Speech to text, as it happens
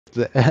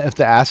if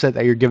the asset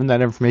that you're giving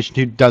that information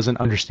to doesn't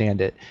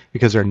understand it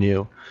because they're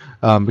new.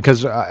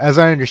 Because as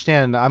I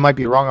understand, I might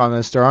be wrong on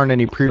this, there aren't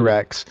any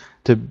prereqs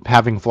to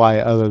having fly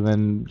other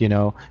than, you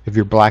know, if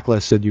you're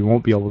blacklisted, you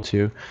won't be able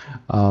to,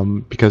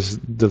 because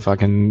the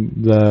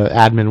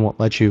admin won't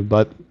let you.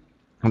 But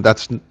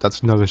that's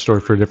another story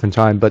for a different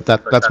time. But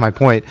that's my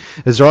point,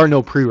 is there are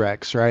no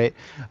prereqs, right?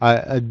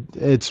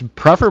 It's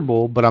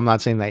preferable, but I'm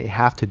not saying that you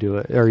have to do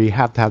it or you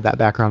have to have that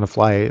background to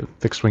fly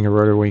fixed wing or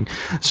rotor wing.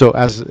 So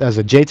as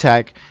a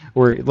JTAC,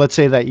 or let's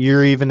say that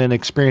you're even an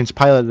experienced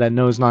pilot that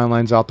knows 9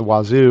 lines out the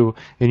wazoo,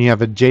 and you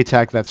have a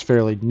JTAC that's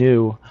fairly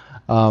new,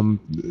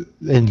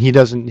 and he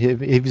doesn't,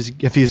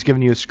 if he's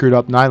giving you a screwed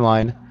up 9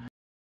 line,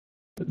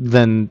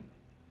 then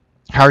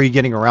how are you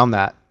getting around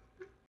that?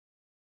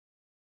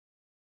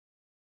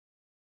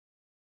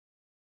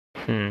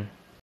 I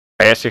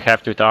guess you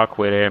have to talk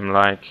with him,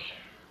 like,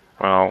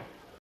 well,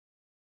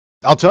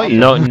 I'll tell you.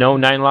 No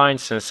 9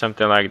 lines and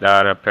something like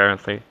that,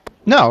 apparently.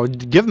 No,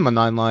 give him a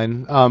 9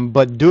 line,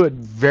 but do it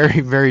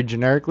very, very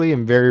generically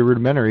and very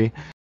rudimentary.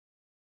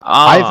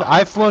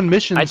 I've flown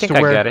missions I think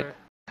to where I get it.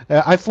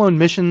 I've flown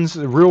missions,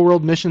 real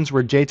world missions,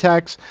 where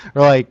JTACs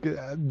are like,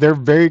 they're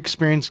very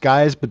experienced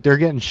guys, but they're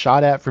getting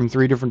shot at from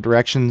 3 different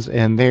directions,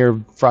 and they're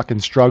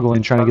fucking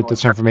struggling trying to get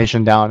this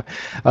information down.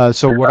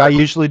 So what I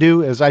usually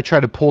do is I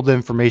try to pull the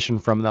information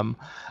from them.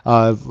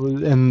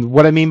 And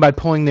what I mean by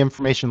pulling the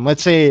information,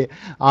 let's say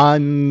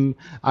I'm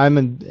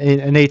an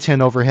A-10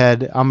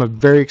 overhead. I'm a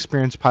very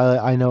experienced pilot.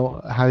 I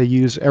know how to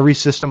use every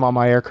system on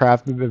my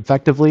aircraft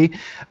effectively,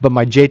 but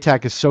my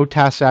JTAC is so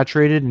task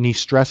saturated and he's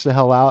stressed the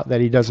hell out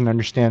that he doesn't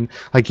understand.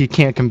 Like, he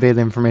can't convey the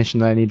information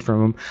that I need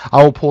from him.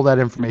 I will pull that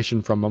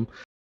information from him.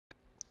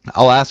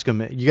 I'll ask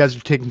him, you guys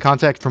are taking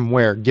contact from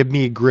where? Give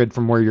me a grid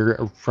from where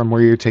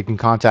you're taking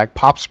contact.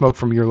 Pop smoke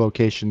from your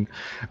location.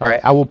 All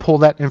right, I will pull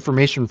that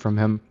information from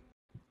him.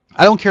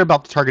 I don't care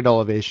about the target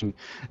elevation.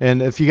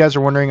 And if you guys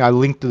are wondering, I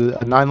linked a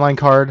 9-line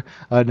card,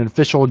 an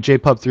official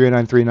JPub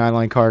 3093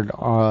 9-line card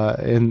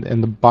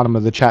in the bottom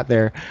of the chat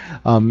there.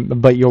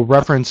 But you'll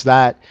reference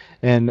that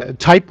and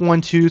type 1,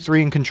 2,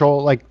 3 in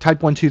control, like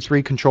type 1, 2,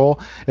 3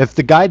 control. If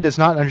the guy does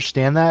not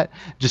understand that,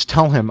 just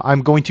tell him,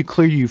 I'm going to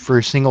clear you for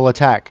a single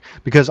attack.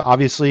 Because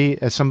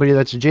obviously, as somebody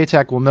that's a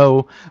JTAC will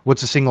know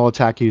what's a single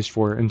attack used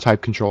for in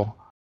type control.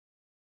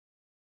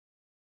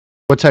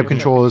 What type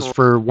control is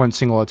for one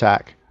single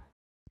attack?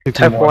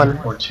 Type 1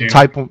 or 2.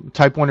 Type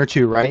 1 or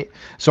 2, right?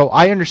 So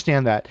I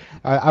understand that.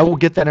 I will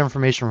get that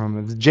information from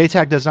him. If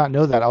JTAC does not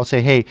know that, I'll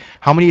say, hey,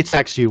 how many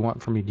attacks do you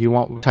want from me? Do you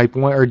want type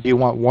 1, or do you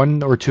want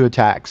 1 or 2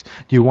 attacks?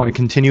 Do you want a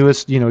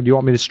continuous, do you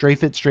want me to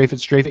strafe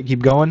it, keep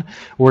going?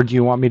 Or do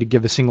you want me to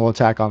give a single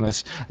attack on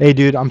this? Hey,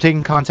 dude, I'm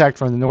taking contact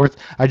from the north.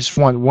 I just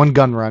want 1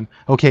 gun run.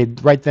 Okay,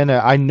 right then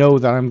I know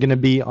that I'm going to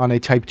be on a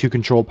type 2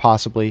 control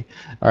possibly.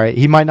 All right,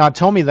 he might not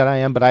tell me that I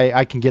am, but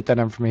I can get that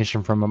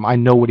information from him. I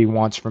know what he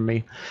wants from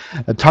me.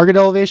 Target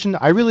elevation,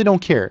 I really don't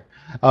care.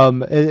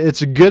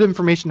 It's a good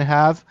information to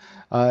have,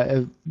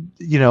 but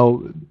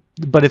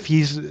if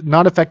he's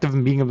not effective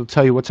in being able to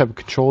tell you what type of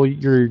control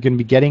you're going to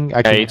be getting,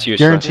 I can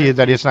guarantee you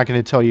that he's not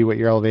going to tell you what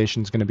your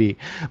elevation is going to be.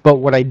 But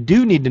what I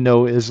do need to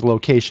know is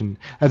location.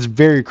 That's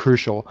very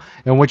crucial.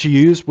 And what you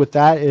use with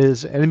that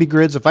is enemy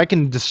grids. If I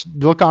can just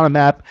look on a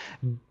map,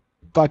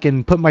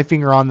 fucking put my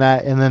finger on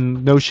that, and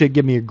then no shit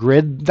give me a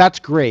grid, that's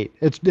great.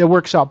 It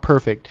works out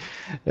perfect.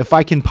 If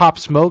I can pop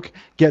smoke,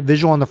 get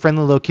visual on the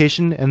friendly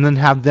location, and then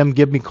have them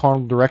give me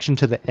cardinal direction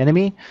to the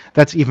enemy,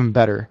 that's even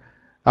better.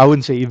 I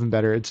wouldn't say even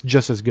better, it's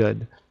just as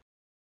good.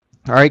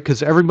 All right,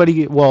 because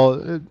everybody,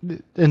 well,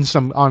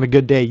 on a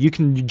good day, you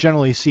can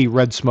generally see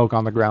red smoke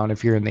on the ground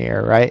if you're in the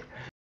air, right?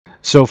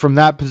 So from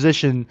that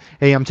position,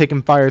 hey, I'm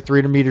taking fire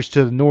 300 meters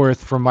to the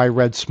north from my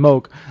red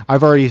smoke.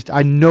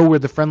 I know where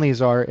the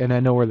friendlies are, and I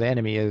know where the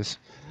enemy is.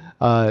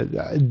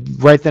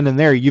 Right then and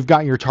there, you've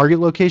got your target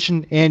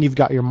location, and you've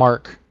got your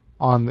mark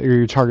on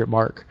your target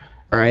mark.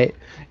 All right,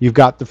 you've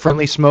got the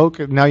friendly smoke.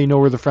 Now you know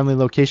where the friendly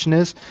location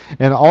is,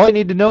 and all I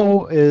need to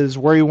know is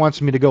where he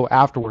wants me to go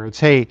afterwards.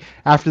 Hey,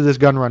 after this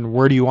gun run,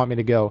 where do you want me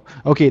to go?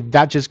 Okay,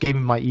 that just gave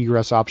me my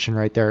egress option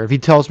right there. If he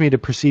tells me to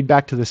proceed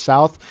back to the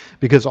south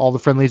because all the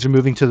friendlies are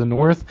moving to the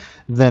north,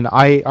 then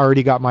I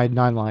already got my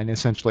 9 line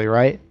essentially,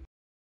 right?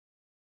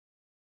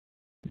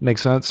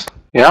 Makes sense?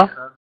 Yeah.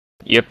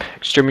 Yep,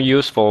 extremely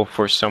useful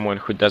for someone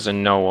who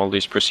doesn't know all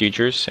these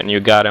procedures, and you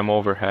got him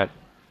overhead.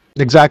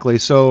 Exactly.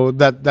 So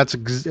that's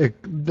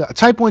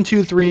type 1,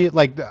 2, 3.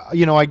 Like,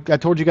 I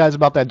told you guys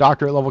about that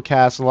doctorate level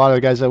cast. A lot of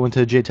the guys that went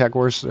to the JTAC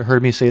course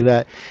heard me say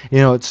that.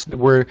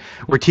 We're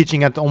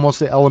teaching at almost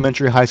the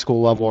elementary high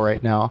school level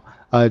right now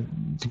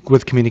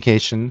with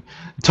communication.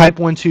 Type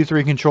 1, 2,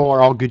 3 control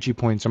are all Gucci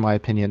points in my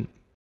opinion.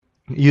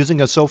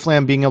 Using a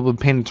SOFLAM, being able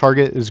to paint a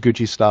target is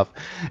Gucci stuff.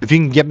 If you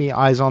can get me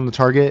eyes on the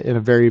target in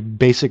a very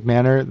basic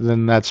manner,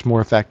 then that's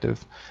more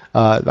effective.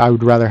 I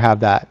would rather have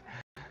that.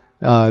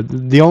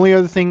 The only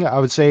other thing I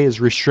would say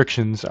is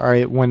restrictions. All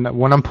right, when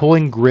I'm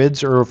pulling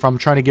grids, or if I'm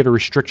trying to get a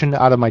restriction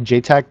out of my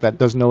JTAC that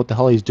doesn't know what the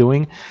hell he's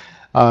doing,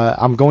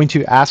 I'm going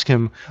to ask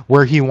him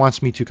where he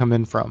wants me to come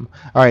in from.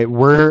 All right,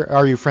 where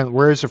are you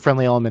where is the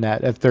friendly element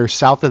at? If they're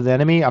south of the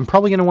enemy, I'm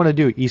probably going to want to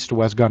do east to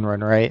west gun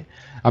run, right?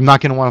 I'm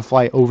not going to want to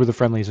fly over the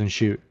friendlies and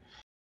shoot.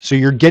 So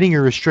you're getting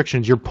your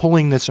restrictions. You're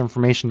pulling this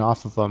information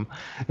off of them.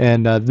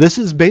 And this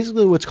is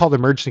basically what's called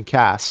emergency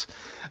CAS.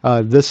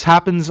 This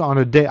happens on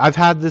a day. I've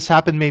had this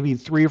happen maybe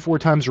 3 or 4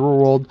 times real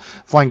world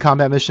flying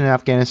combat mission in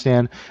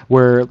Afghanistan,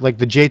 where like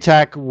the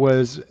JTAC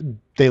was,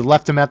 they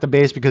left him at the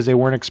base because they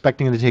weren't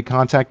expecting him to take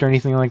contact or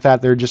anything like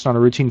that. They're just on a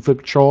routine foot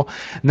patrol.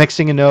 Next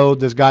thing you know,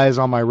 this guy is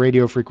on my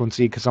radio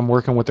frequency because I'm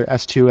working with their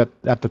S2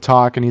 at the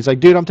talk, and he's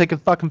like, dude, I'm taking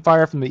fucking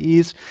fire from the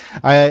east.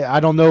 I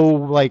don't know,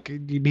 like,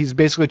 he's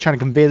basically trying to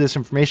convey this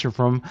information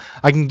from him.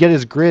 I can get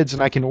his grids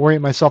and I can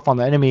orient myself on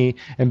the enemy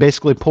and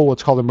basically pull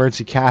what's called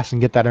emergency CAS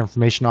and get that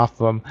information off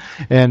of him.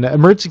 And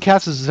emergency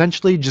CAS is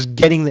essentially just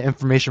getting the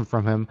information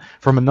from him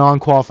from a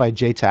non-qualified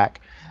JTAC.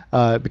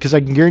 Because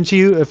I can guarantee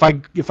you, if I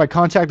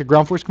contact the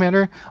ground force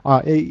commander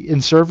in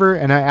server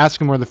and I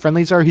ask him where the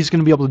friendlies are, he's going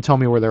to be able to tell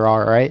me where they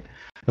are, right?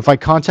 If I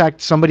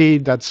contact somebody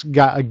that's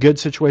got a good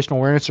situational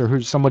awareness or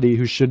who's somebody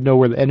who should know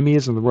where the enemy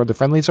is and where the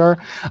friendlies are,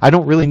 I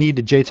don't really need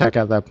to JTAC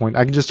at that point.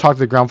 I can just talk to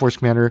the ground force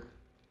commander,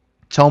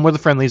 tell them where the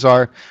friendlies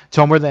are,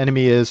 tell them where the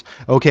enemy is.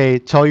 Okay,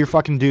 tell your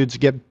fucking dudes to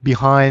get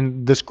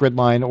behind this grid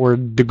line or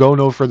to go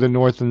no further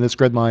north than this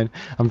grid line.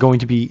 I'm going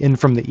to be in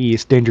from the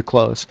east, danger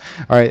close.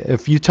 All right,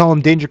 if you tell them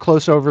danger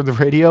close over the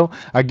radio,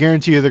 I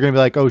guarantee you they're going to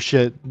be like, oh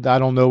shit, I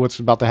don't know what's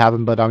about to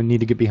happen, but I need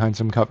to get behind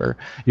some cover.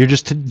 You're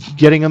just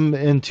getting them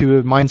into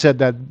a mindset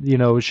that, you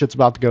know, shit's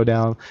about to go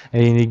down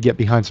and you need to get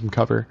behind some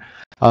cover.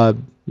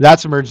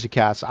 That's emergency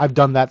CAS. I've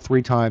done that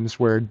 3 times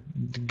where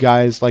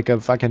guys like a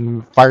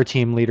fucking fire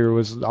team leader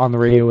was on the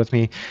radio with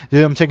me.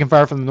 Dude, I'm taking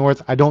fire from the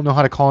north. I don't know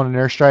how to call in an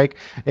airstrike.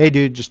 Hey,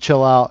 dude, just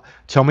chill out.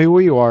 Tell me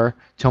where you are.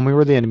 Tell me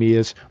where the enemy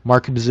is.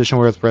 Mark a position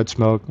where it's red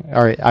smoke.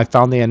 All right, I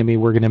found the enemy.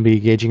 We're going to be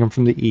engaging them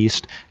from the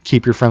east.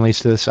 Keep your friendlies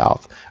to the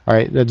south. All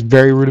right, that's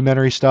very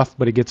rudimentary stuff,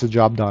 but it gets the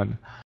job done.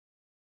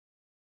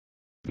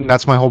 And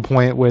that's my whole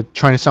point with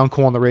trying to sound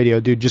cool on the radio.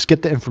 Dude, just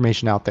get the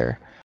information out there.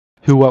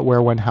 Who, what,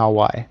 where, when, how,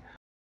 why.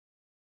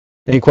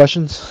 Any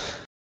questions?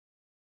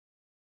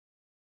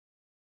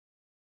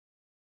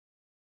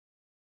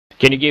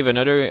 Can you give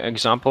another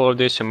example of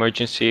this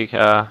emergency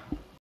CAS?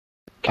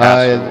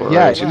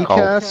 Yeah,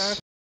 ECAS.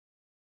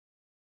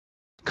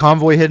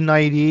 Convoy hit an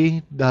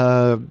IED.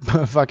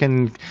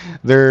 Fucking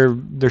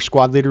their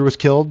squad leader was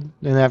killed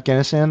in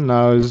Afghanistan. And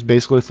I was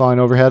basically flying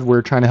overhead. We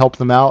were trying to help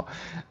them out.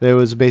 There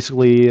was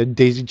basically a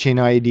daisy chain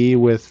IED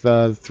with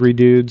 3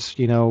 dudes,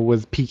 you know,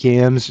 with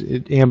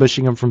PKMs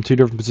ambushing them from 2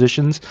 different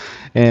positions,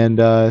 and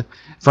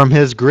from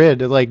his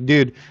grid, like,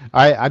 dude,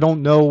 I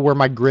don't know where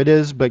my grid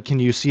is, but can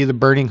you see the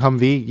burning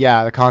Humvee?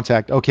 Yeah, the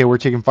contact. Okay, we're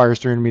taking fire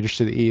 300 meters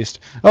to the east.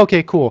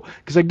 Okay, cool.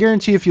 Because I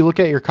guarantee if you look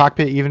at your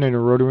cockpit, even in a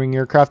rotary wing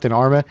aircraft in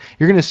ARMA,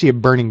 you're going to see a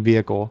burning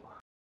vehicle.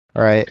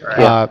 All right.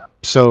 Yeah.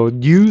 So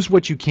use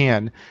what you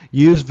can.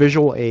 Use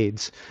visual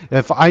aids.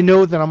 If I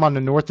know that I'm on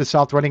the north to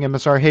south running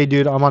MSR, hey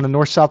dude, I'm on the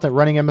north south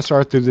running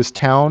MSR through this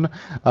town.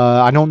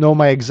 I don't know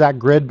my exact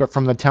grid, but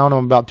from the town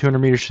I'm about 200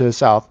 meters to the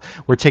south.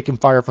 We're taking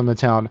fire from the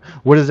town.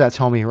 What does that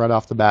tell me right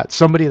off the bat?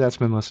 Somebody that's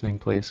been listening,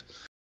 please.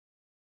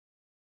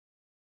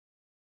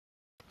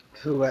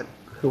 Who, what,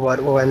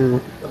 when,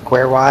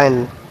 where, why,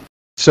 and...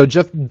 So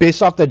just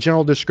based off that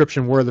general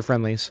description, where are the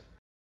friendlies?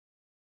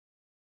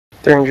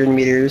 300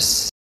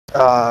 meters,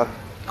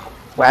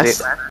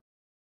 west?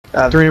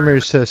 300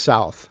 meters to the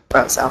south.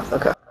 South,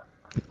 okay.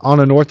 On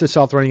a north to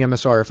south running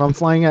MSR. If I'm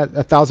flying at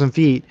 1,000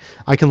 feet,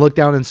 I can look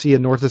down and see a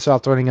north to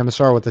south running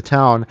MSR with the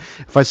town.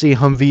 If I see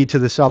Humvee to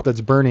the south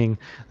that's burning,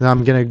 then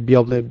I'm going to be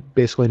able to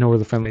basically know where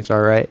the friendlies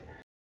are, right?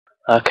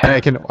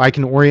 Okay. And I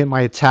can orient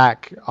my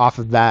attack off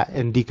of that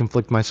and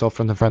deconflict myself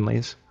from the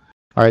friendlies.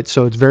 All right,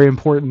 so it's very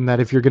important that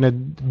if you're going to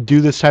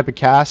do this type of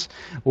CAS,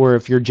 or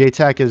if your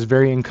JTAC is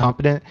very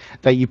incompetent,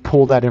 that you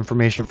pull that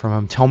information from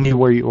him. Tell me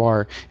where you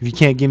are. If you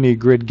can't give me a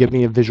grid, give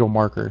me a visual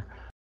marker.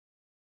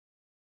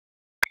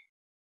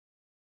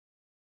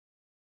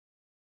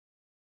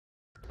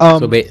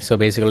 So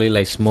basically,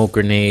 like smoke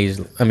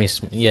grenades. I mean,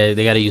 yeah,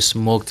 they gotta use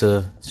smoke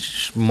to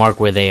mark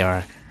where they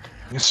are.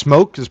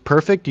 Smoke is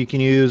perfect. You can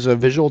use a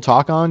visual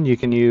talk on. You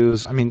can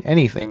use, I mean,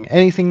 anything.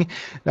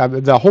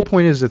 The whole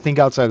point is to think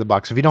outside the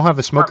box. If you don't have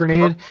a smoke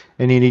grenade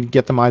and you need to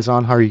get them eyes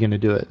on, how are you going to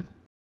do it?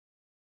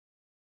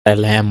 At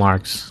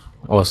landmarks,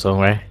 also,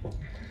 right?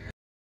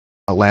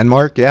 A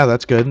landmark, yeah,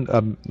 that's good.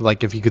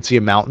 Like if you could see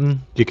a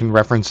mountain, you can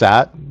reference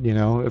that. You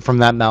know, from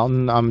that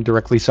mountain, I'm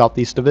directly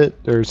southeast of it,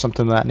 or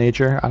something of that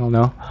nature. I don't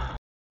know.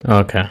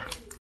 Okay.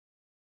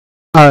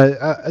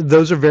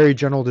 Those are very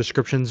general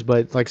descriptions,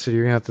 but like I said,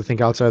 you're gonna have to think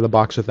outside the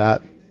box with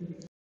that.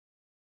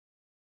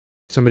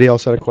 Somebody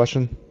else had a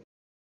question?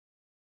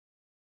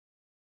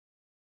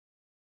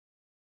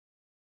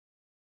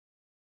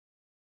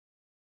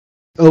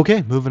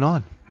 Okay, moving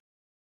on.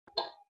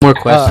 More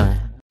question.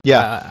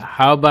 Yeah.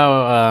 How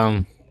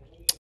about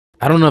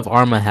I don't know if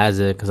Arma has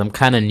it because I'm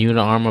kind of new to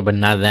Arma, but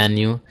not that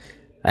new.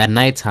 At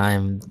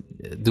nighttime,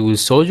 do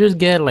soldiers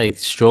get like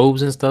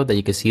strobes and stuff that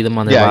you can see them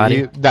on their Yeah,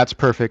 body? that's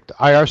perfect.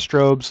 IR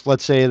strobes,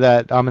 let's say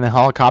that I'm in a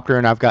helicopter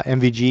and I've got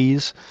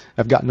MVGs,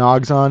 I've got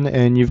NOGs on,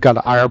 and you've got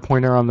an IR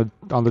pointer on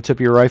the tip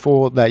of your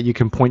rifle that you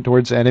can point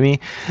towards the enemy.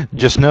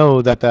 Just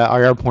know that the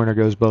IR pointer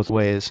goes both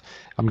ways.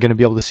 I'm going to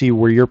be able to see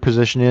where your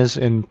position is,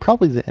 and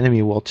probably the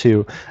enemy will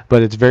too.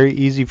 But it's very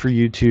easy for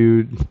you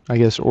to, I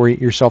guess,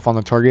 orient yourself on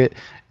the target.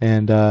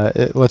 And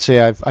let's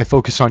say I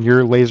focus on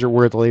your laser,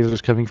 where the laser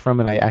is coming from,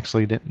 and I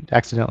actually didn't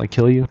accidentally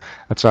kill you.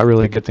 That's not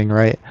really a good thing,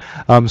 right?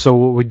 So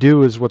what we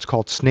do is what's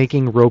called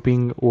snaking,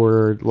 roping,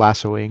 or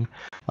lassoing.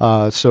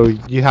 So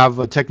you have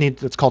a technique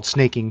that's called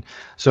snaking.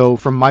 So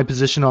from my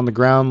position on the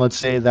ground, let's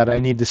say that I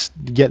need to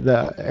get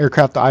the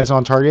aircraft eyes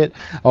on target,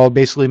 I'll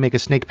basically make a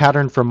snake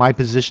pattern from my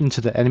position to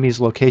the enemy's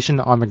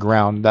location on the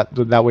ground.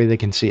 That way they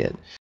can see it.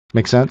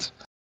 Make sense?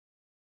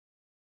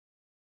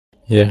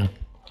 Yeah.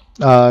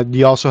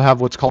 You also have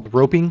what's called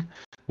roping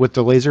with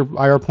the laser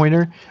IR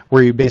pointer,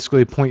 where you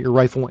basically point your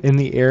rifle in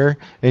the air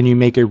and you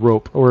make a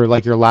rope, or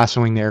like you're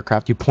lassoing the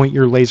aircraft. You point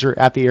your laser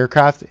at the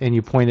aircraft and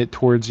you point it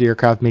towards the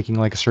aircraft, making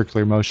like a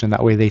circular motion.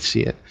 That way they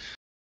see it.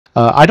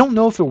 I don't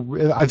know if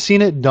I've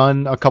seen it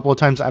done a couple of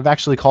times. I've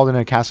actually called in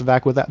a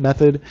CASEVAC with that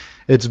method.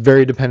 It's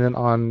very dependent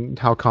on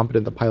how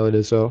competent the pilot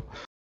is, though.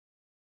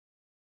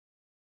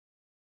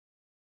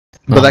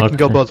 But that can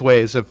go both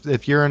ways.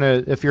 If you're in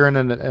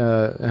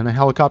a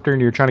helicopter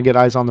and you're trying to get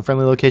eyes on the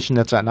friendly location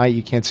that's at night,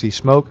 you can't see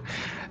smoke.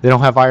 They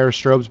don't have IR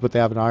strobes, but they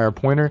have an IR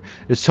pointer.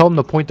 Just tell them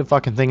to point the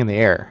fucking thing in the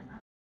air,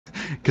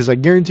 because I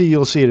guarantee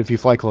you'll see it if you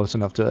fly close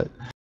enough to it.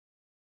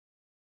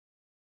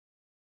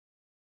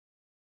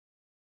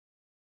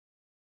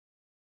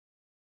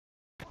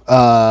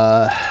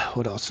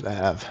 What else did I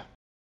have?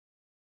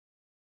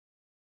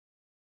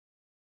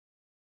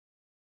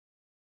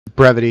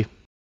 Brevity.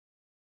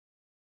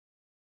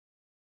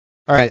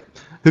 All right,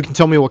 who can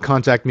tell me what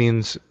contact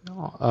means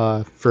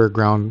for a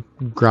ground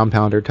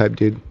pounder type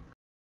dude?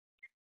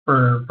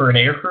 For an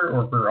aircrew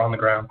or for on the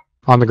ground?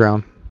 On the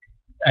ground.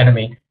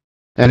 Enemy.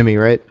 Enemy,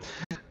 right?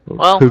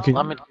 Well,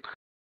 I mean,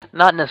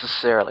 not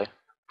necessarily.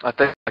 I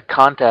think a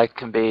contact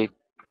can be,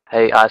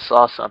 hey, I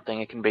saw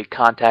something. It can be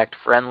contact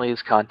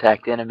friendlies,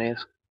 contact enemies.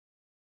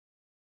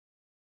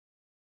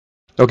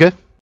 Okay.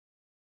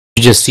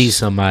 You just see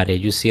somebody.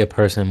 You see a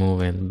person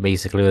moving.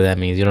 Basically, what that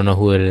means. You don't know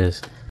who it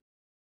is.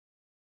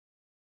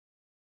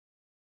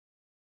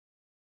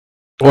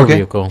 Or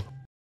vehicle.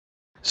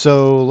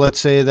 So let's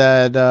say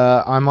that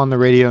I'm on the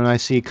radio and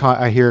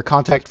I hear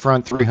contact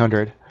front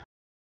 300.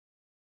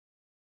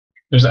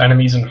 There's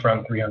enemies in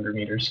front 300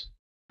 meters.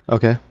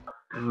 Okay.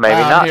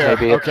 Maybe not. Here.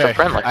 Maybe it's a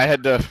friendly. I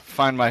had to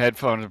find my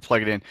headphone and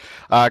plug it in.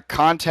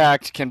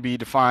 Contact can be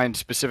defined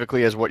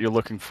specifically as what you're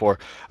looking for.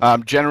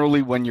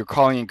 Generally, when you're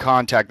calling in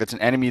contact, that's an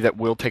enemy that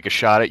will take a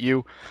shot at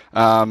you,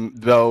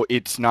 though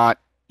it's not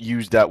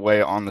used that way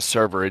on the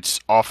server. It's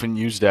often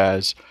used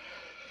as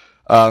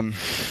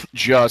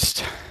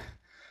just,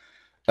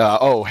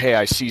 oh, hey,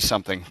 I see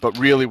something. But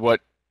really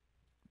what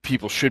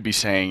people should be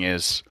saying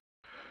is,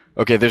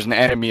 okay, there's an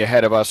enemy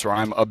ahead of us, or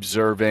I'm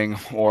observing,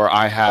 or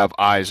I have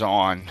eyes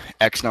on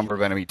X number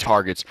of enemy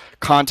targets.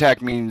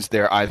 Contact means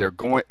they're either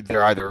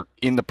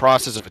in the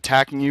process of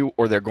attacking you,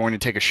 or they're going to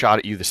take a shot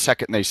at you the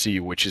second they see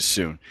you, which is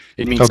soon.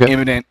 It means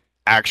imminent,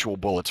 actual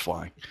bullets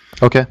flying.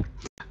 Okay.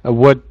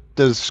 What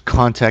does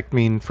contact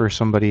mean for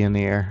somebody in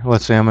the air?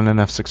 Let's say I'm in an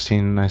F-16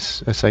 and I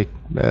say,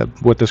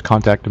 what does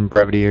contact and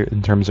brevity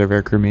in terms of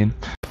aircrew mean?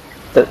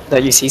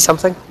 That you see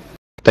something?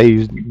 No.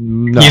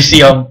 You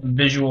see a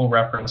visual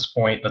reference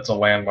point that's a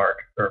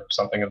landmark or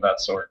something of that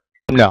sort.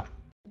 No.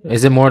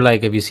 Is it more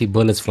like if you see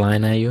bullets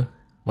flying at you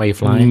while you're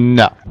flying?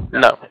 No.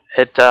 No.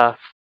 It,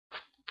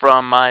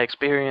 from my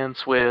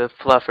experience with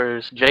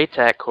Fluffer's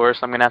JTAC course,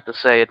 I'm going to have to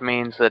say it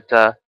means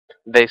that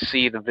they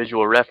see the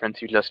visual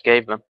reference you just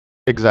gave them.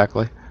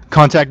 Exactly.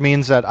 Contact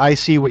means that I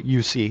see what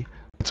you see.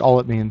 That's all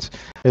it means.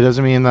 It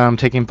doesn't mean that I'm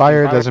taking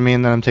fire. It doesn't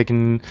mean that I'm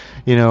taking,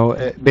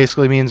 it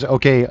basically means,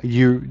 okay,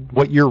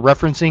 what you're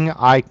referencing,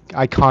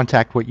 I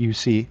contact what you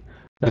see.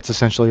 That's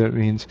essentially what it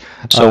means.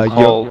 So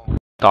called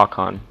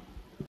talk-on.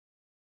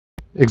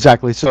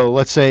 Exactly. So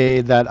let's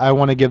say that I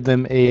want to give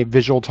them a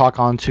visual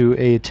talk-on to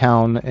a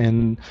town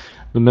in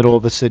the middle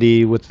of the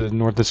city with the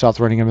north to south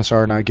running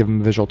MSR, and I give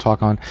them a visual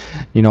talk-on.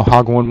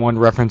 Hog 1-1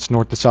 reference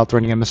north to south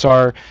running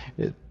MSR.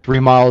 3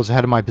 miles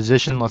ahead of my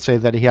position. Let's say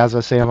that he has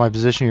us say on my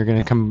position, you're going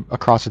to come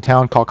across the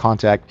town, call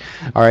contact.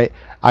 All right,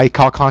 I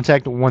call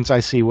contact once I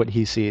see what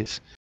he sees.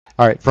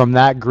 All right, from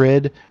that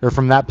grid, or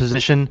from that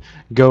position,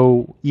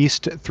 go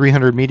east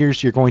 300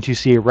 meters, you're going to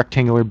see a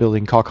rectangular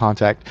building, call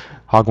contact,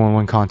 Hog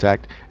 1-1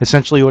 contact.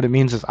 Essentially what it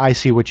means is I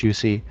see what you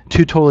see.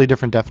 2 totally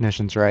different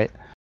definitions, right?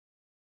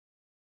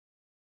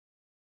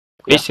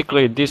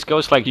 Basically, this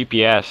goes like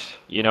GPS.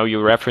 You're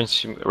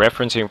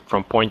referencing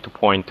from point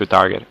to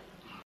target.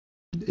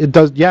 It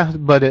does, yeah,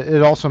 but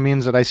it also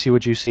means that I see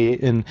what you see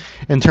in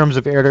terms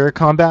of air-to-air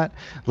combat.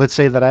 Let's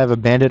say that I have a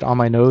bandit on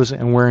my nose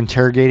and we're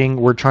interrogating,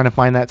 we're trying to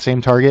find that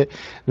same target.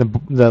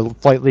 The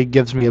flight lead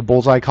gives me a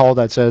bullseye call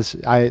that says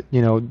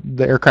the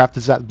aircraft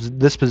is at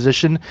this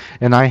position,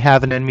 and I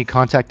have an enemy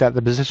contact at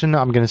the position.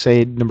 I'm going to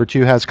say number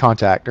 2 has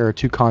contact, or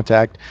 2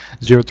 contact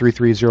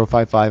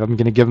 033055. I'm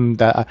going to give him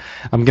that.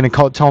 I'm going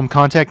to tell him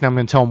contact, and I'm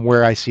going to tell him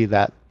where I see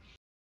that.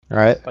 All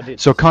right.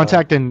 So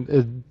contact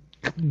and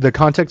the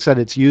context that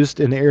it's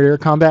used in air-to-air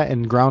combat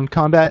and ground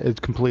combat is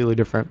completely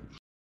different.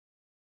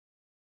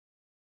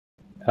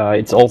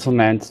 It's also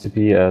meant to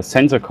be a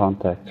sensor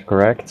contact,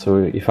 correct? So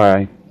if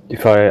I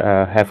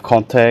have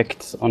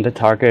contact on the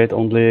target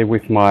only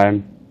with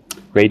my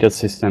radar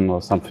system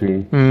or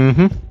something.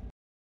 Mm-hmm.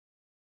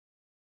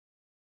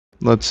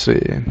 Let's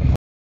see.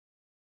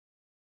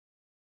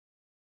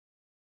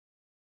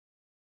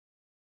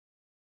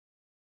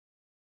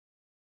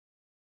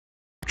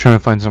 Trying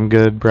to find some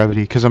good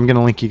brevity, because I'm going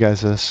to link you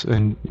guys this,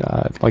 and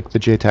like the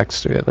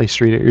JTACs, at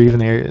least read it, or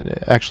even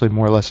actually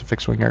more or less a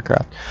fixed-wing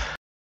aircraft.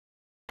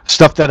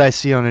 Stuff that I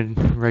see on a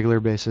regular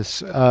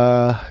basis.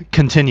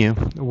 Continue.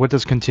 What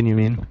does continue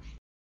mean?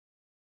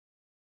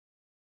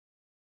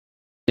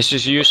 This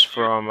is used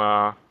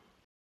from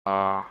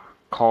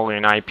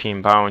calling IP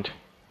inbound,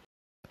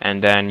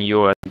 and then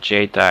you at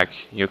JTAC,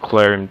 you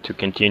clear him to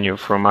continue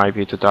from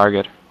IP to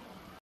target.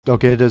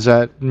 Okay, does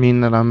that mean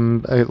that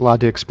I'm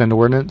allowed to expend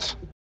ordnance?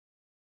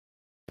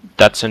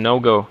 That's a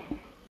no-go.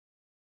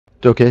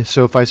 Okay,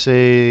 so if I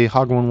say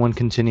Hog 1-1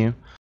 continue,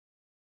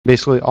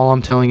 basically all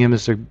I'm telling him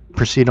is to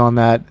proceed on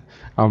that.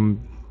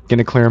 I'm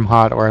gonna clear him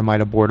hot, or I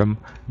might abort him,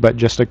 but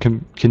just to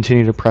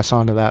continue to press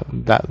on to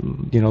that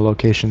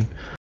location.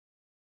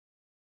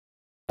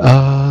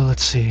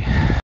 Let's see.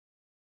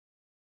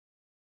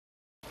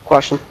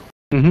 Question.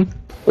 Mm-hmm.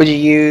 Would you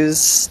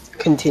use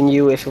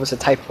continue if it was a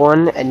Type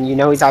 1 and you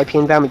know he's IP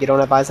inbound but you don't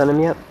have eyes on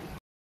him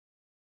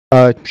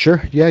yet?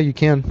 Sure. Yeah, you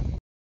can.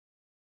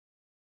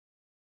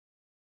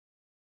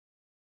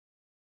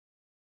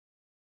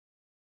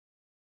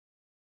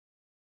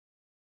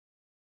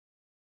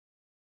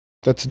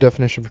 That's the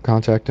definition for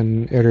contact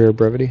and air-to-air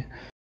brevity.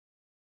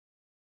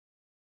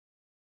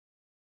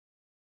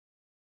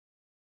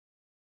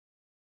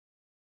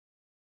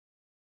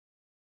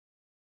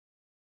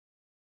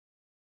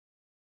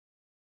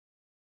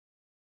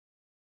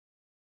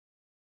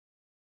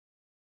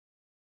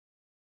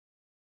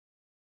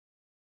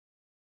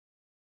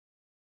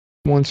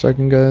 One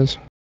second, guys.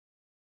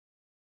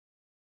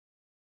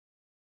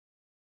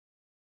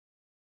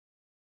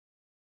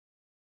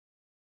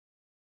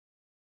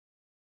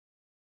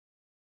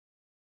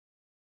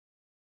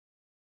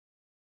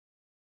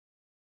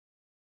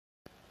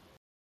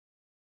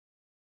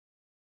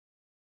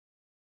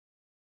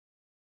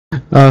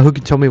 Who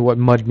can tell me what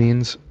mud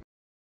means?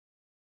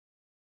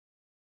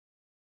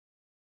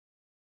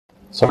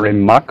 Sorry,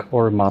 muck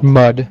or mud?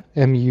 Mud.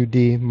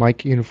 M-U-D.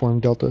 Mike Uniform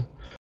Delta.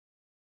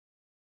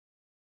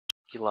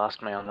 You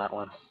lost me on that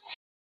one.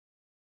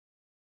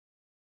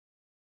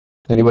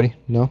 Anybody?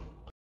 No?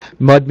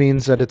 Mud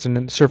means that it's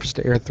a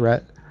surface-to-air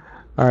threat.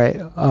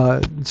 Alright,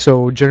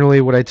 so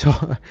generally what I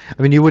tell...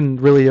 I mean, you wouldn't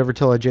really ever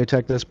tell a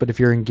JTAC this, but if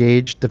you're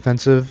engaged,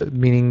 defensive,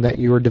 meaning that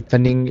you are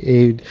defending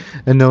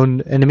a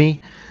known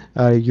enemy,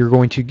 you're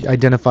going to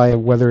identify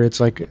whether it's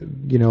like, a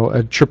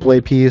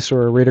AAA piece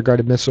or a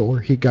radar-guided missile or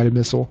heat-guided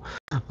missile.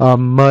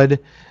 Mud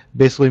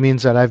basically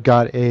means that I've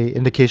got a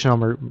indication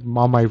on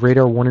my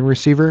radar warning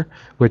receiver,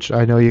 which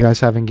I know you guys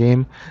have in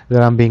game,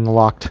 that I'm being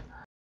locked.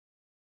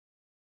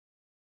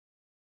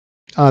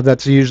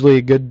 That's usually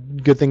a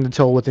good thing to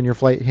tell within your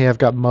flight. Hey, I've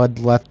got mud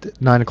left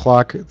 9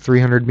 o'clock,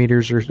 300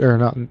 meters, or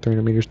not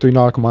 300 meters, 3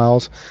 nautical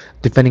miles,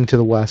 defending to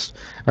the west.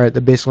 All right,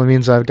 that basically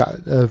means I've got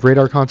a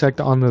radar contact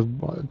on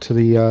to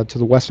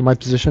the west of my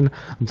position.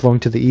 I'm flowing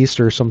to the east,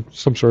 or some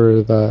sort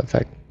of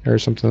effect, or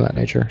something of that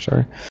nature.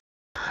 Sorry.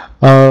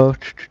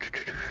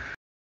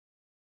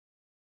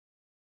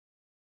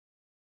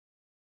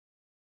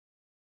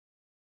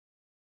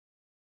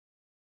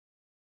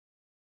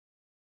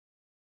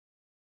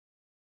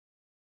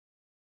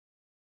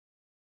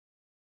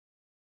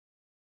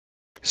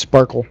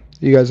 Sparkle.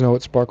 You guys know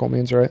what sparkle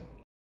means, right?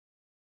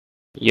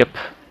 Yep.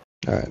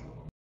 Alright.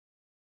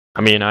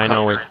 I mean, I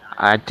know it.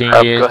 I think Go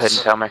it's... ahead and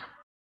tell me.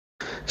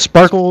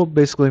 Sparkle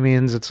basically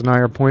means it's an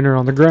IR pointer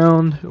on the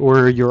ground,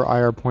 or your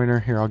IR pointer.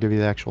 Here, I'll give you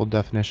the actual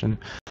definition.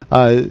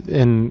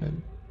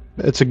 And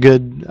it's a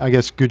good, I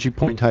guess, Gucci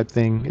point type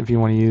thing if you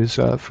want to use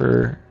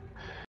for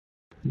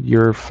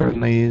your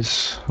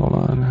friendlies. Hold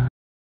on.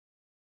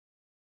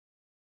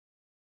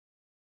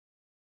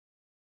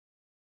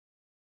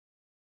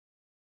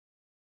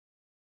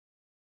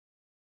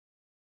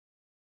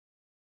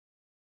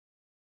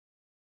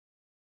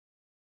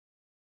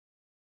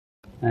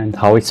 And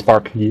how is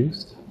sparkle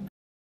used?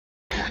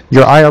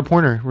 Your IR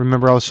pointer.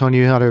 Remember, I was showing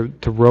you how to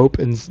rope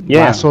and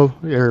lasso.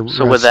 Or,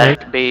 So would snake?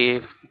 that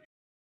be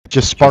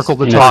Just sparkle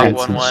the in a target.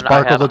 sense.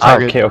 Sparkle the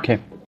target. Okay.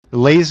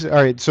 Lays. All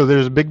right. So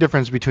there's a big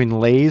difference between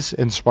lays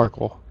and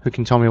sparkle. Who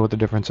can tell me what the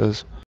difference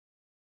is?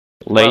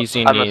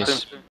 Lasing I'm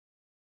is.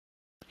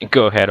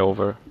 Go ahead,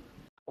 over.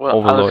 Well,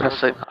 Overlord. I was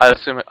gonna say, I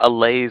assume a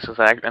laze is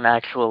an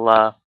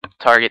actual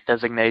target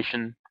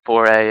designation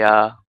for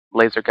a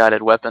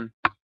laser-guided weapon,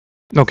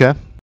 Okay.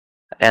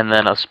 and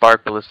then a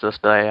sparkle is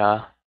just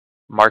a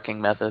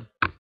marking method.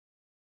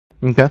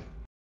 Okay.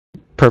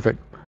 Perfect.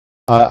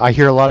 I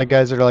hear a lot of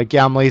guys that are like,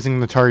 yeah, I'm lasing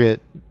the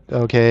target.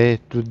 Okay,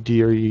 are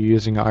you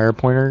using an IR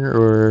pointer?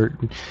 Or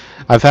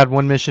I've had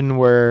one mission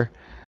where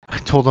I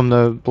told him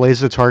to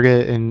blaze the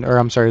target,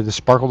 to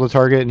sparkle the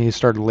target, and he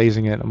started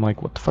lasing it. I'm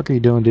like, what the fuck are you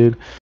doing, dude?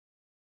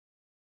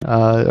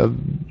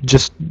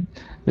 Just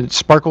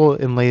sparkle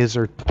and laze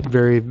are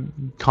very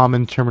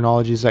common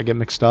terminologies that get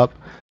mixed up.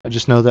 I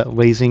just know that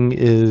lasing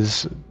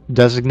is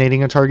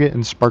designating a target,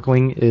 and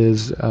sparkling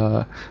is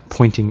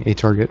pointing a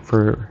target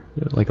for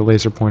like a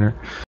laser pointer.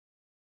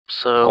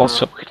 So,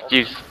 Also-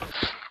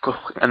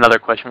 another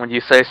question. Would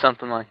you say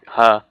something like,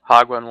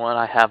 Hog-1-1,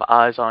 I have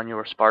eyes on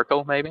your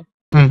sparkle, maybe?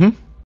 Mm-hmm.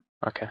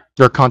 Okay.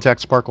 Or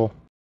contact sparkle.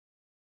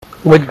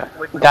 Would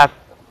that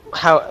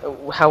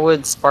how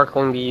would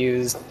sparkling be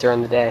used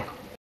during the day?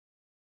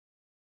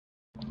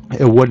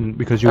 It wouldn't,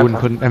 because you wouldn't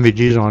Okay. put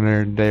MVGs on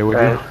there today, would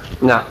you?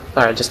 Right. No.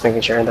 Alright, just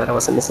making sure that I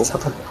wasn't missing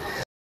something.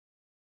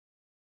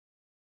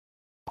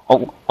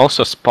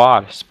 Also,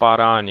 spot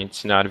on.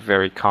 It's not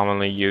very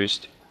commonly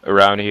used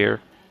around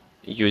here,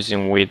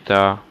 using with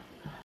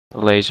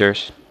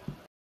lasers.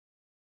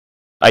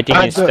 I think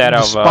instead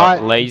of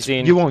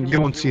lasing, you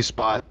won't see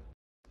spot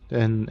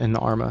in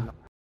Arma.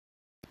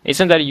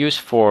 isn't that used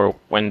for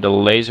when the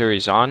laser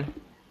is on?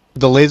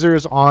 The laser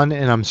is on,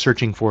 and I'm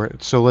searching for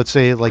it. So let's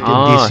say, like in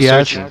DCS,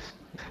 searching.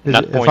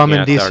 Not if I'm pointing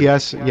in at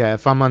DCS, target. yeah,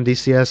 if I'm on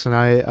DCS and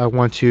I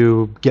want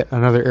to get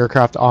another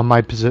aircraft on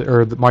my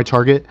my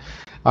target,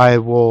 I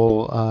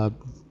will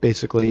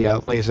basically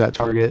laze that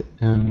target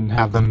and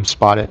have them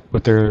spot it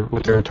with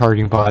their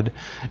targeting pod.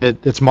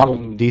 It's modeled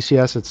in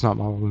DCS. It's not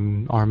modeled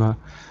in Arma.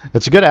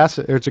 It's a good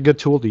asset. It's a good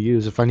tool to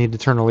use if I need to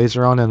turn a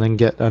laser on and then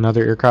get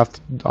another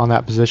aircraft on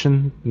that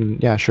position.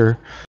 Yeah, sure.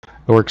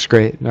 It works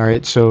great. All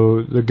right,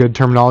 so the good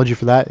terminology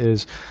for that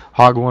is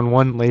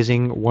Hog-1-1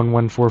 lasing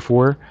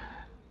 1144.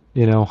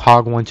 You know,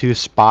 Hog-1-2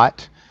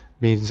 spot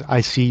means I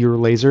see your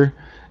laser.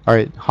 All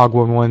right,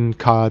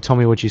 Hog-1-1, tell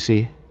me what you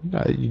see.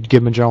 You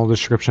give him a general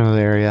description of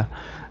the area.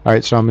 All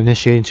right, so I'm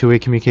initiating two-way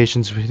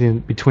communications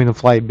between the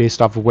flight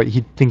based off of what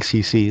he thinks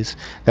he sees.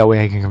 That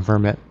way I can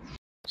confirm it.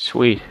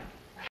 Sweet.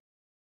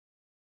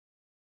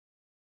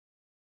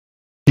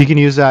 You can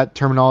use that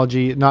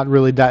terminology, not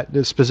really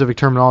that specific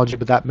terminology,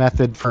 but that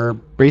method for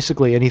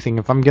basically anything.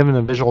 If I'm giving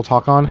a visual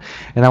talk on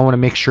and I want to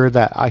make sure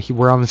that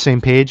we're on the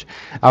same page,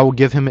 I will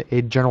give him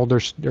a general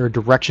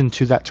direction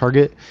to that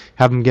target,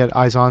 have him get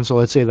eyes on. So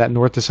let's say that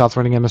north to south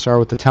running MSR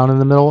with the town in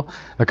the middle,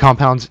 the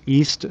compound's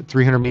east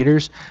 300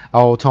 meters.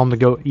 I will tell him to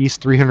go east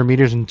 300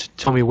 meters and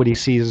tell me what he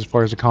sees as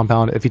far as a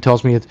compound. If he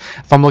tells me,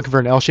 if I'm looking for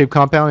an L-shaped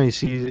compound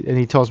and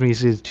he tells me he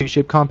sees a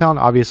two-shaped compound,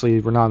 obviously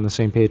we're not on the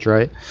same page,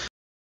 right?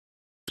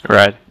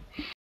 Right.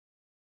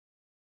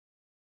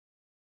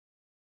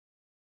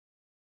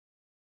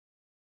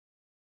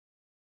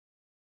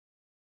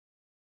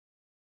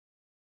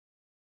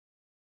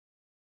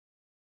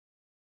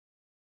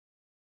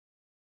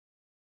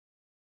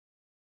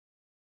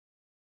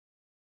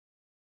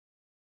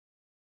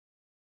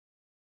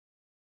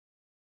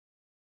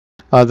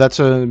 That's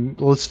a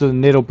list of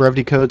NATO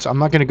brevity codes. I'm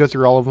not going to go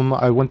through all of them.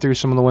 I went through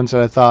some of the ones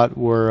that I thought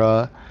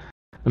were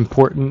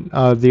important.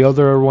 The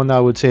other one that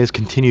I would say is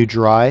continue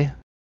dry.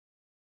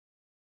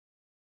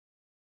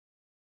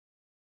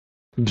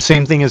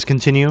 Same thing as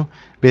continue.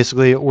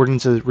 Basically,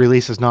 ordnance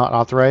release is not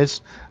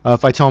authorized.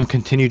 If I tell them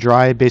continue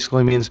dry, it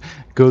basically means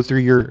go through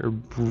your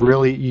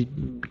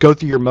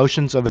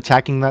motions of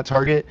attacking that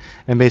target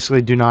and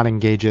basically do not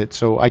engage it.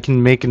 So I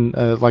can make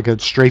like a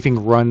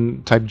strafing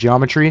run type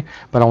geometry,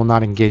 but I will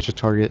not engage the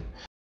target.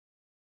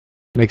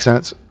 Make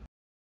sense?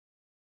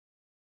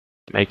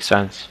 Makes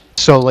sense.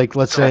 So, like,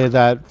 let's say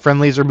that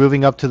friendlies are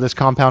moving up to this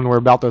compound, we're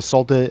about to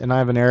assault it, and I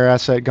have an air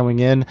asset going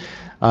in,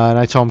 and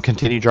I tell them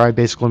continue dry,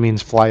 basically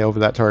means fly over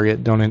that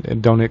target,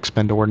 don't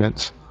expend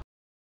ordnance.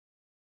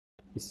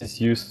 Is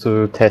this used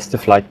to test the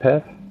flight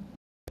path?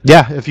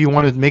 Yeah, if you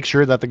want to make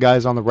sure that the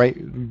guy's on the right,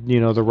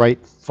 the right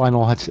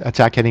final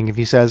attack heading. If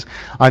he says,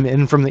 I'm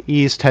in from the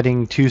east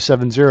heading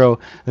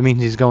 270, that means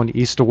he's going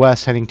east to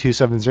west heading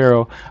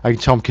 270. I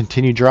can tell him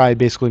continue dry,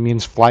 basically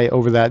means fly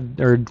over that,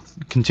 or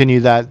continue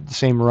that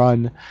same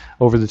run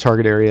over the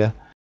target area.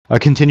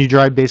 Continue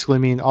dry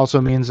basically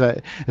also means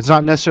that it's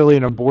not necessarily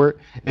an abort.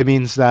 It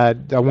means that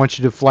I want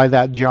you to fly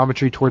that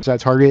geometry towards that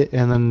target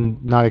and then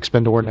not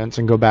expend ordnance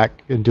and go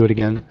back and do it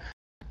again.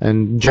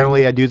 And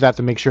generally, I do that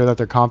to make sure that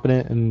they're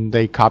competent and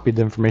they copied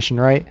the information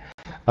right.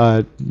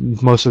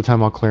 Most of the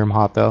time, I'll clear them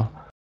hot, though.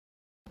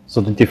 So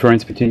the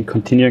difference between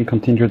continue and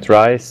continue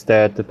dry is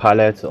that the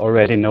pilot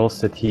already knows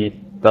that he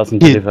doesn't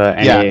deliver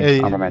any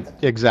armament.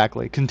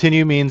 Exactly.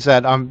 Continue means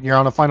that you're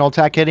on a final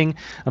attack heading.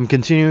 I'm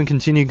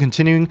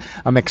continuing.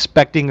 I'm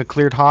expecting a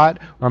cleared hot,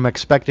 or I'm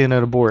expecting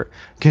an abort.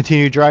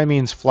 Continue dry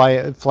means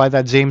fly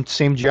that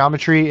same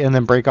geometry and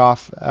then break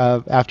off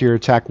after your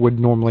attack would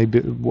normally be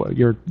what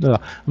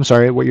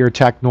your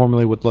attack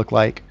normally would look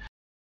like.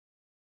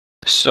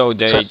 So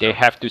they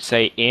have to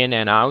say in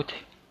and out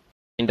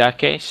in that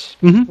case?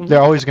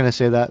 They're always going to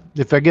say that.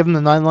 If I give them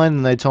the 9 line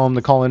and they tell him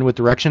to call in with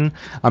direction,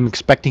 I'm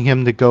expecting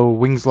him to go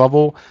wings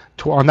level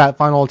on that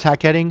final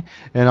attack heading,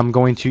 and I'm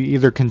going to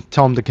either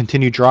tell him to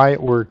continue dry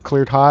or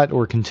cleared hot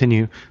or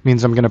continue.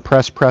 Means I'm going to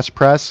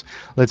press.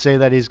 Let's say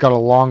that he's got a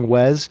long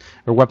WEZ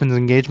or weapons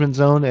engagement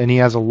zone, and he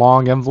has a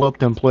long envelope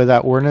to employ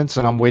that ordnance,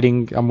 and I'm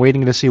waiting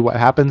to see what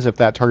happens if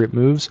that target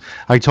moves.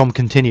 I tell him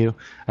continue.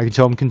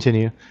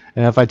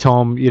 And if I tell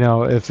him,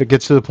 if it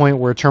gets to the point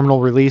where a terminal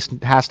release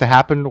has to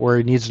happen or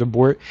it needs to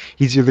abort,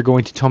 he's either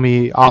going to tell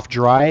me off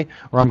dry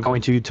or I'm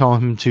going to tell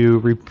him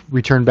to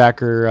return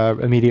back or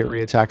immediate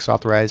reattacks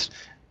authorized.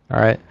 All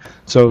right.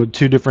 So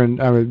two different,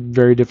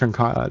 very different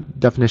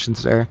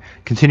definitions there.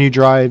 Continue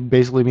dry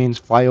basically means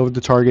fly over the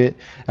target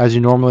as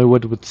you normally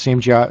would with the same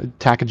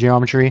attack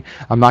geometry.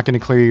 I'm not going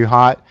to clear you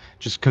hot.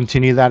 Just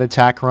continue that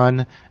attack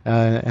run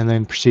and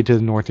then proceed to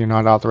the north. You're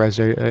not authorized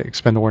to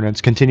expend ordnance.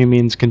 Continue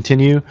means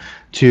continue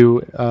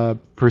to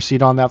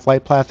proceed on that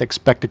flight path,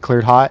 expect a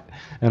cleared hot,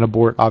 and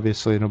abort,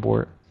 obviously an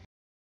abort.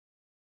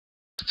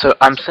 So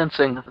I'm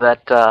sensing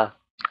that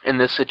in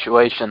this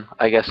situation,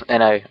 I guess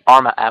in a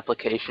ARMA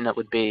application, it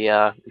would be,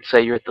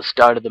 say you're at the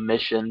start of the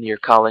mission, you're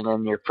calling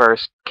in your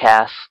first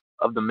CAS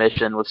of the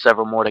mission with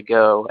several more to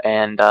go,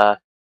 and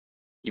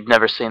you've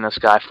never seen this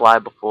guy fly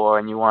before,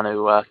 and you want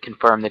to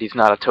confirm that he's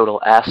not a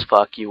total ass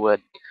fuck, you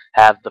would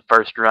have the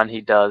first run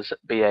he does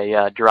be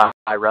a dry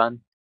run.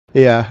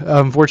 Yeah,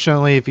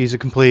 unfortunately, if he's a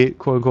complete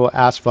quote-unquote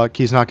ass fuck,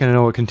 he's not going to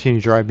know what continue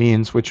dry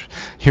means, which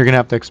you're going to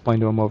have to explain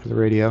to him over the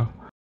radio.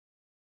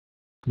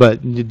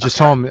 But you just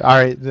tell him, all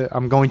right,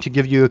 I'm going to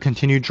give you a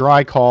continued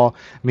dry call,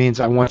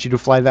 means I want you to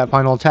fly that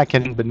final attack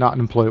heading, but not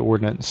employ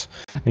ordnance.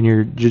 And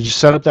you just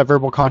set up that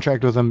verbal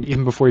contract with him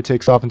even before he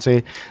takes off and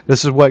say,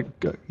 this is what,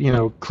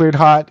 cleared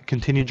hot,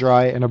 continue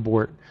dry, and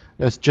abort.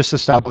 Let's just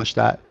establish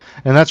that.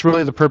 And that's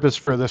really the purpose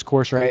for this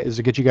course, right, is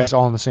to get you guys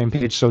all on the same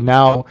page. So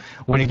now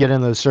when you get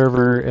into the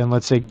server and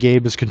let's say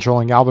Gabe is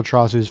controlling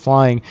Albatross who's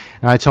flying,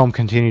 and I tell him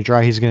continue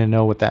dry, he's going to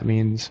know what that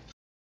means.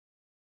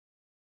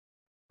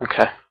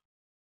 Okay.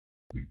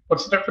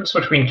 What's the difference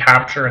between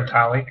capture and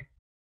tally?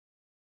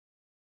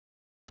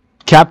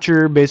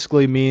 Capture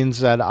basically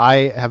means that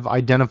I have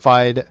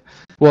identified,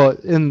 well,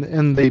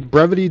 in the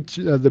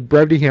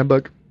brevity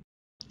handbook,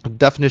 the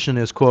definition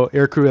is, quote,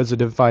 aircrew has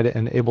identified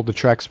and able to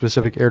track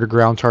specific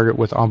air-to-ground target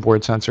with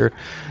onboard sensor.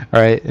 All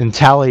right, and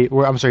tally,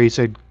 or I'm sorry, you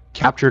said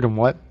captured and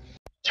what?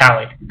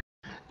 Tally.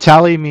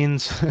 Tally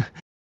means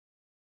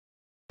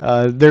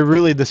they're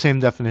really the same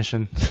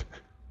definition.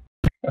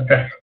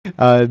 Okay.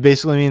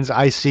 Basically means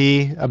I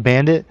see a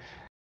bandit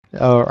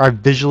or I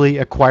visually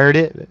acquired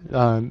it.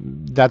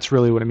 That's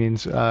really what it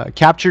means.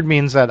 Captured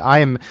means that I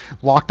am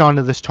locked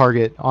onto this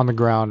target on the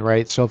ground,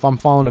 right? So if I'm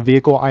following a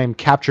vehicle, I am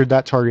captured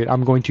that target.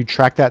 I'm going to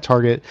track that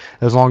target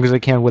as long as I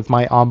can with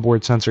my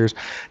onboard sensors.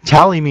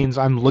 Tally means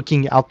I'm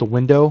looking out the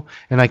window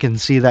and I can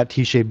see that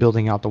T-shaped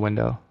building out the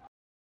window.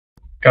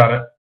 Got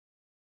it.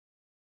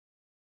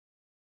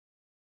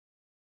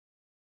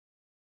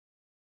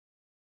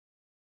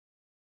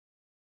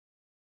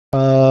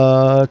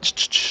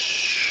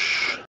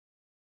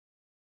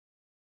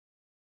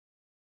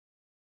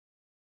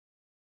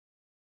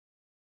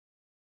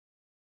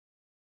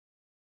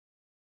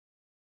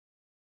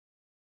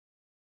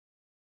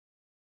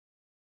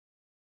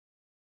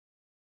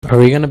 Are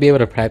we gonna be able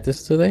to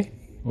practice today,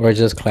 or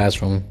just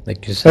classroom,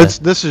 like you said?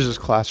 This is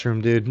just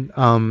classroom, dude.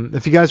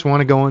 If you guys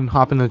want to go and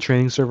hop in the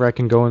training server, I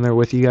can go in there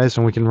with you guys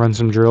and we can run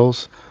some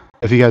drills.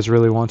 If you guys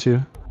really want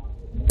to.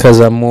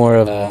 Because I'm more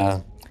of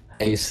a,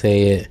 how you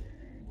say it,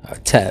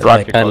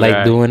 like I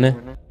like doing it.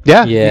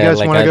 Yeah, Yeah, you guys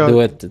like want to I go? do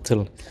it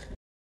till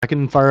I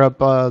can fire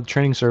up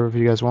training server if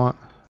you guys want.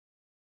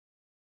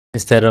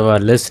 instead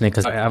of listening,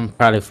 because I'm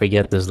probably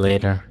forget this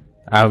later.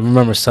 I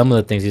remember some of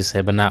the things you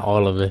said, but not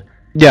all of it.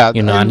 Yeah,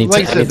 You know, I and need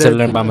like to I I need said, to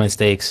learn by my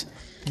mistakes.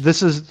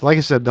 this is, like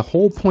I said, the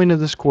whole point of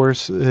this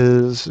course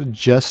is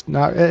just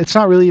not, it's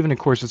not really even a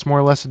course, it's more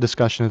or less a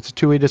discussion. It's a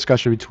two-way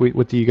discussion between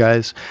with you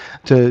guys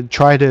to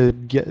try to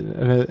get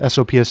an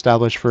SOP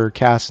established for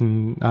CAS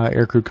and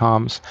aircrew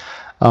comms.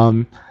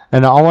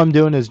 And all I'm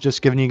doing is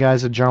just giving you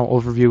guys a general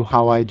overview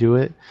how I do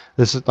it.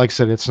 This is, like I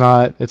said, it's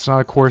not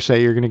a course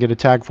that you're going to get a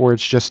tag for.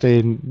 It's just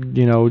a,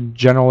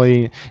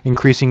 generally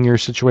increasing your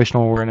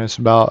situational awareness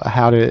about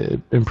how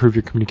to improve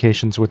your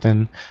communications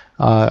within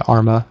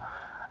ARMA.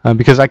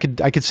 Because I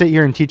could sit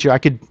here and teach you. I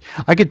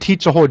could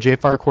teach the whole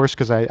JFire course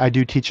because I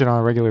do teach it on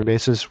a regular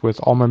basis with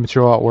all my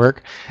material at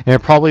work, and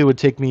it probably would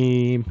take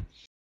me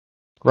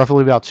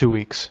roughly about 2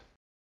 weeks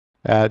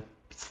at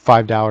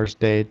 5 hours a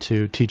day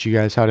to teach you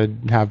guys how to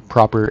have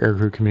proper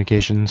aircrew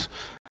communications,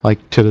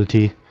 like to the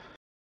T.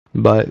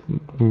 But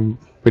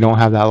we don't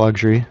have that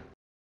luxury.